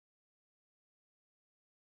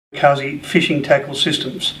Kamikaze fishing tackle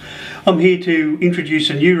systems. I'm here to introduce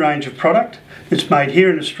a new range of product. It's made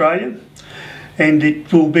here in Australia and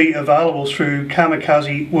it will be available through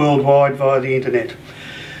Kamikaze worldwide via the internet.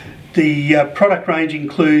 The product range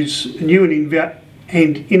includes new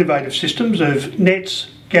and innovative systems of nets,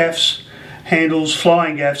 gaffs, handles,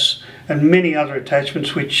 flying gaffs and many other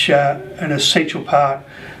attachments which are an essential part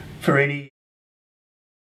for any.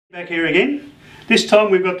 Back here again. This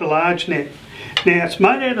time we've got the large net. Now it's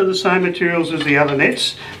made out of the same materials as the other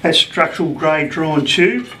nets, that structural grade drawn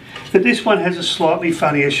tube, but this one has a slightly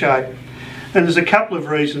funnier shape. And there's a couple of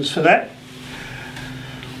reasons for that.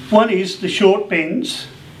 One is the short bends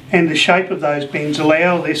and the shape of those bends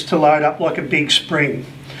allow this to load up like a big spring.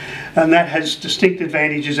 And that has distinct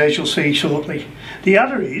advantages, as you'll see shortly. The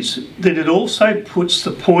other is that it also puts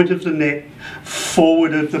the point of the net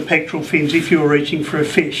forward of the pectoral fins if you're reaching for a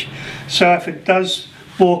fish. So if it does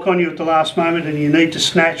walk on you at the last moment and you need to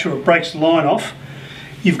snatch or it breaks the line off,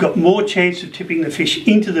 you've got more chance of tipping the fish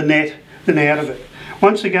into the net than out of it.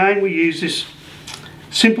 Once again, we use this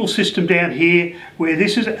simple system down here where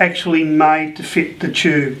this is actually made to fit the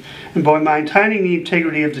tube, and by maintaining the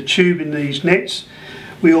integrity of the tube in these nets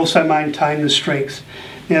we also maintain the strength.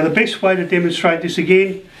 Now the best way to demonstrate this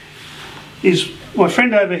again is my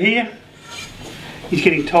friend over here. He's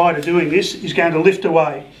getting tired of doing this. He's going to lift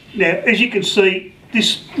away. Now as you can see,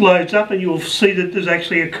 this loads up and you'll see that there's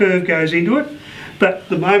actually a curve goes into it, but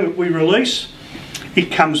the moment we release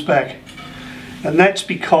it comes back, and that's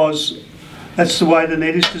because that's the way the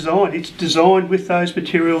net is designed. It's designed with those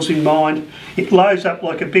materials in mind. It loads up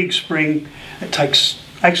like a big spring. It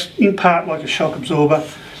acts in part like a shock absorber,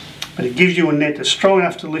 but it gives you a net that's strong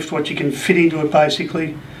enough to lift what you can fit into it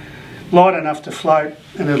basically, light enough to float,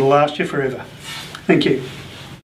 and it'll last you forever. Thank you.